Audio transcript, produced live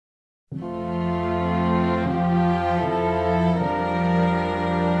Fayetteville,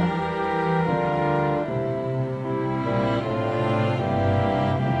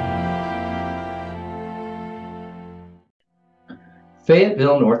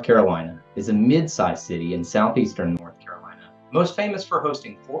 North Carolina is a mid-sized city in southeastern North Carolina, most famous for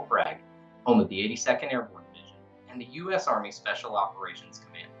hosting Fort Bragg, home of the 82nd Airborne Division, and the U.S. Army Special Operations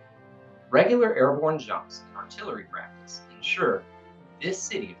Command. Regular airborne jumps and artillery practice ensure this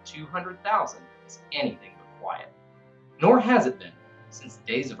city of 200,000 is anything but quiet. Nor has it been since the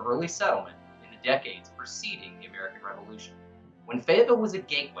days of early settlement in the decades preceding the American Revolution, when Fayetteville was a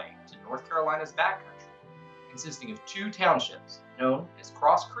gateway to North Carolina's backcountry, consisting of two townships known as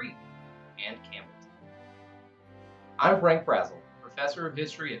Cross Creek and Campbellton. I'm Frank Brazell, professor of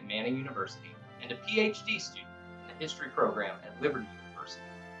history at Manning University and a PhD student in the history program at Liberty University.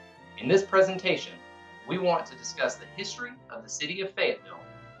 In this presentation, we want to discuss the history of the city of Fayetteville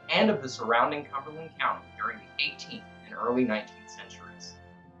and of the surrounding Cumberland County during the 18th and early 19th centuries,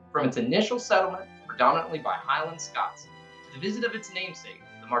 from its initial settlement predominantly by Highland Scots to the visit of its namesake,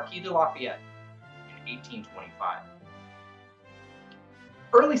 the Marquis de Lafayette, 1825.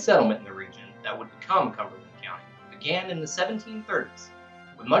 Early settlement in the region that would become Cumberland County began in the 1730s,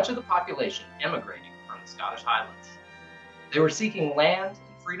 with much of the population emigrating from the Scottish Highlands. They were seeking land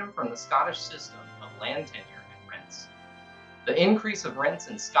and freedom from the Scottish system of land tenure and rents. The increase of rents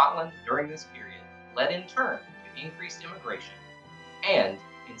in Scotland during this period led in turn to increased immigration, and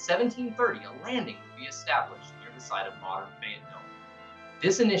in 1730 a landing would be established near the site of modern Fayetteville.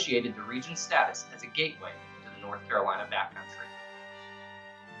 This initiated the region's status as a gateway to the North Carolina backcountry.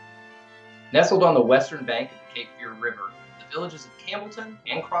 Nestled on the western bank of the Cape Fear River, the villages of Campbellton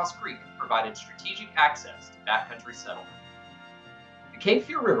and Cross Creek provided strategic access to backcountry settlement. The Cape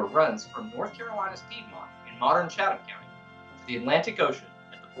Fear River runs from North Carolina's Piedmont in modern Chatham County to the Atlantic Ocean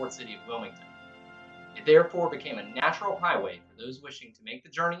at the port city of Wilmington. It therefore became a natural highway for those wishing to make the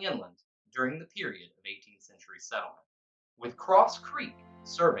journey inland during the period of 18th century settlement, with Cross Creek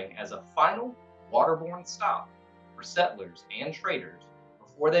serving as a final waterborne stop for settlers and traders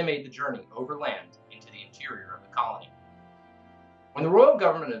before they made the journey overland into the interior of the colony. When the royal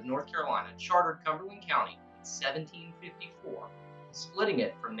government of North Carolina chartered Cumberland County in 1754, splitting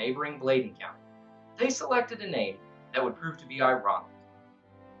it from neighboring Bladen County, they selected a name that would prove to be ironic.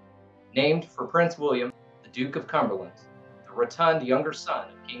 Named for Prince William, the Duke of Cumberland, the rotund younger son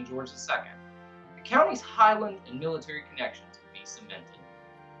of King George II, the county's Highland and military connections would be cemented.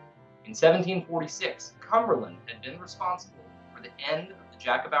 In 1746, Cumberland had been responsible for the end of the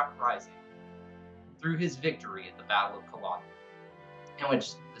Jacobite Rising through his victory at the Battle of Colonial, in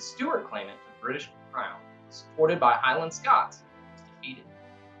which the Stuart claimant to the British crown, supported by Highland Scots, was defeated.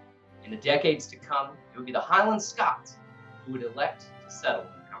 In the decades to come, it would be the Highland Scots who would elect to settle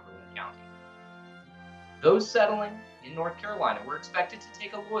in Cumberland County. Those settling in North Carolina were expected to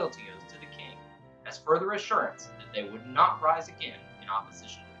take a loyalty oath to the king as further assurance that they would not rise again in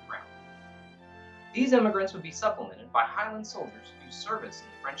opposition to the crown. These immigrants would be supplemented by Highland soldiers whose service in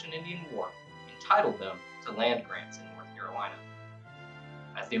the French and Indian War entitled them to land grants in North Carolina.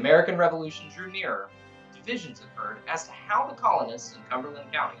 As the American Revolution drew nearer, divisions occurred as to how the colonists in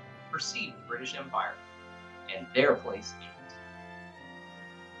Cumberland County perceived the British Empire and their place in it.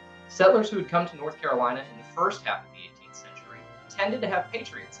 Settlers who had come to North Carolina in the first half of the 18th century tended to have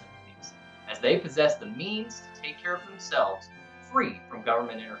patriot sympathies, as they possessed the means to take care of themselves free from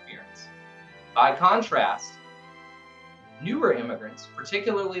government interference. By contrast, newer immigrants,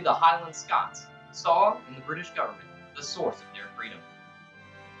 particularly the Highland Scots, saw in the British government the source of their freedom.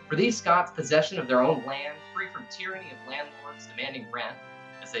 For these Scots, possession of their own land, free from tyranny of landlords demanding rent,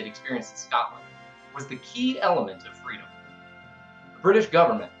 as they'd experienced in Scotland, was the key element of freedom. The British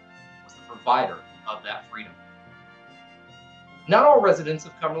government was the provider of that freedom. Not all residents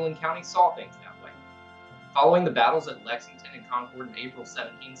of Cumberland County saw things that way. Following the battles at Lexington and Concord in April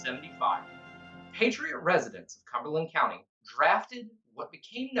 1775, patriot residents of Cumberland County drafted what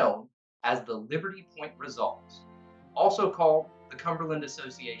became known as the Liberty Point Resolves, also called the Cumberland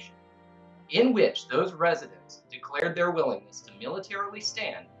Association, in which those residents declared their willingness to militarily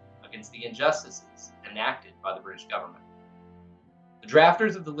stand against the injustices enacted by the British government. The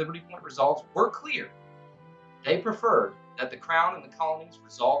drafters of the Liberty Point Resolves were clear. They preferred that the Crown and the colonies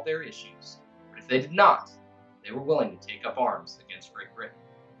resolve their issues, but if they did not, they were willing to take up arms against Great Britain.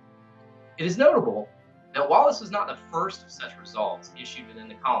 It is notable that while this was not the first of such resolves issued within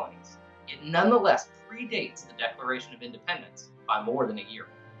the colonies, it nonetheless predates the Declaration of Independence by more than a year.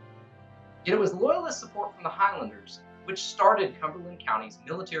 Yet it was loyalist support from the Highlanders which started Cumberland County's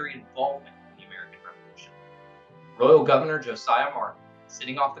military involvement in the American Revolution. Royal Governor Josiah Martin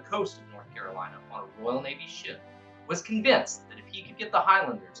sitting off the coast of North Carolina on a Royal Navy ship, was convinced that if he could get the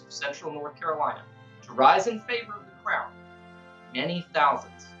Highlanders of central North Carolina to rise in favor of the crown, many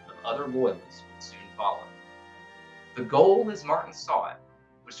thousands of other loyalists would soon follow. The goal, as Martin saw it,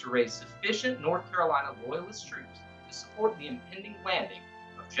 was to raise sufficient North Carolina loyalist troops to support the impending landing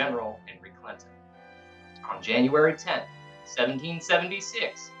of General Henry Clinton. On January 10,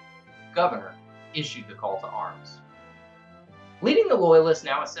 1776, the governor issued the call to arms. Leading the loyalists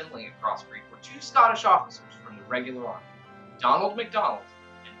now assembling at Cross Creek were two Scottish officers from the regular army, Donald MacDonald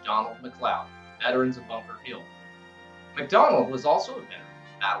and Donald MacLeod, veterans of Bunker Hill. MacDonald was also a veteran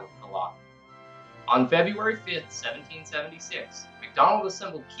of the Battle of Culloden. On February 5, 1776, MacDonald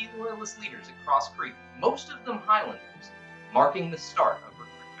assembled key loyalist leaders at Cross Creek, most of them Highlanders, marking the start of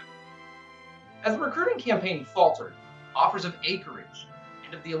recruitment. As the recruiting campaign faltered, offers of acreage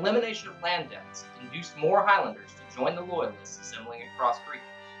and of the elimination of land debts induced more Highlanders to join the loyalists assembling at Cross Creek.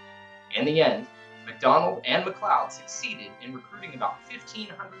 In the end, MacDonald and MacLeod succeeded in recruiting about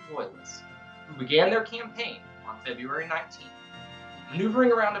 1,500 loyalists, who began their campaign on February 19th,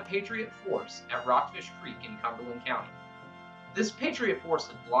 maneuvering around a Patriot force at Rockfish Creek in Cumberland County. This Patriot force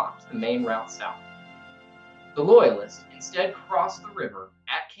had blocked the main route south. The Loyalists instead crossed the river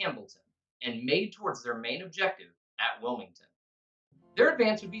at Campbellton and made towards their main objective at Wilmington. Their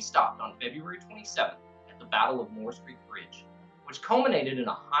advance would be stopped on February 27th at the Battle of Moores Creek Bridge, which culminated in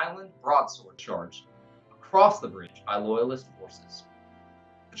a Highland broadsword charge across the bridge by Loyalist forces.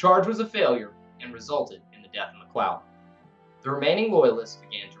 The charge was a failure and resulted in the death of MacLeod. The remaining Loyalists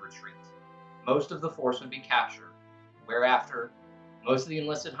began to retreat. Most of the force would be captured, whereafter most of the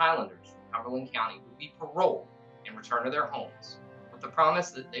enlisted Highlanders from Cumberland County would be paroled and return to their homes, with the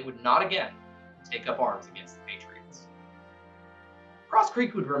promise that they would not again take up arms against the Patriots. Cross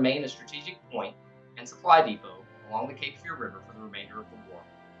Creek would remain a strategic point and supply depot along the Cape Fear River for the remainder of the war,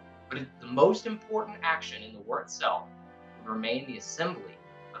 but the most important action in the war itself would remain the assembly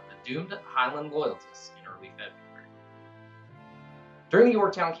of the doomed Highland loyalists in early February. During the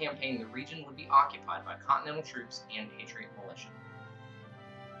Yorktown campaign, the region would be occupied by Continental troops and Patriot militia.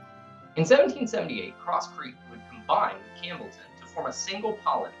 In 1778, Cross Creek would combine with Campbellton to form a single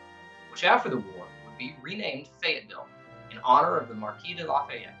polity, which after the war would be renamed Fayetteville in honor of the Marquis de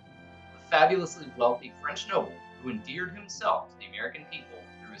Lafayette, a fabulously wealthy French noble who endeared himself to the American people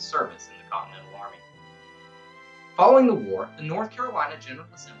through his service in the Continental Army. Following the war, the North Carolina General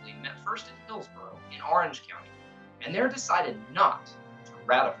Assembly met first at Hillsborough in Orange County, and there decided not to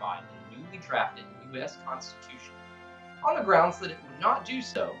ratify the newly drafted U.S. Constitution, on the grounds that it would not do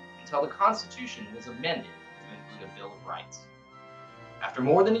so until the Constitution was amended to include a Bill of Rights. After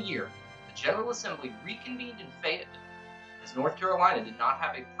more than a year, the General Assembly reconvened in Fayetteville, as North Carolina did not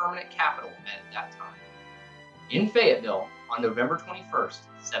have a permanent capital at that time. In Fayetteville, on November 21,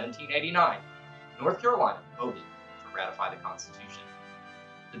 1789, North Carolina voted to ratify the Constitution.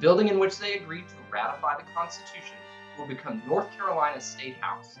 The building in which they agreed to ratify the Constitution will become North Carolina State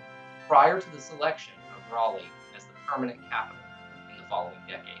House, prior to the selection of Raleigh as the permanent capital in the following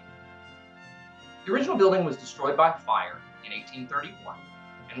decade. The original building was destroyed by fire in 1831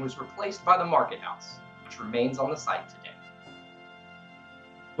 and was replaced by the Market House, which remains on the site today.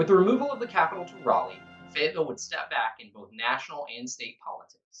 With the removal of the capital to Raleigh, Fayetteville would step back in both national and state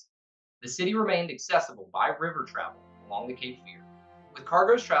politics. The city remained accessible by river travel along the Cape Fear, with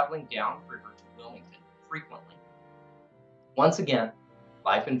cargoes traveling downriver to Wilmington frequently. Once again,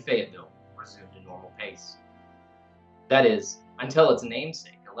 life in Fayetteville resumed a normal pace. That is, until its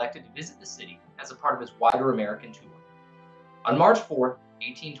namesake elected to visit the city as a part of his wider American tour. On March 4,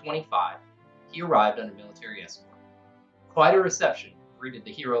 1825, he arrived under military escort. Quite a reception greeted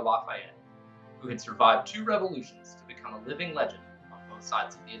the hero Lafayette, who had survived 2 revolutions to become a living legend on both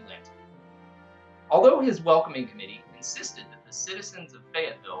sides of the Atlantic. Although his welcoming committee insisted that the citizens of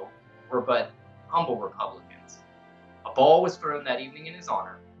Fayetteville were but humble Republicans, a ball was thrown that evening in his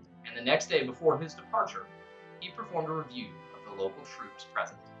honor, and the next day before his departure, he performed a review of the local troops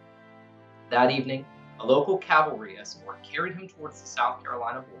present. That evening, a local cavalry escort carried him towards the South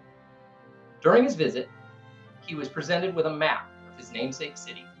Carolina border. During his visit, he was presented with a map of his namesake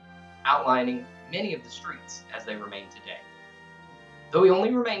city, outlining many of the streets as they remain today. Though he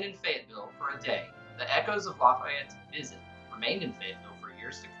only remained in Fayetteville for a day, the echoes of Lafayette's visit remained in Fayetteville for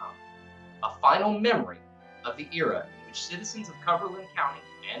years to come, a final memory of the era in which citizens of Cumberland County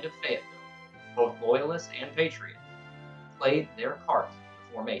and of Fayetteville, both loyalist and patriot, played their part in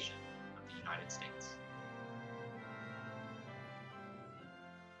the formation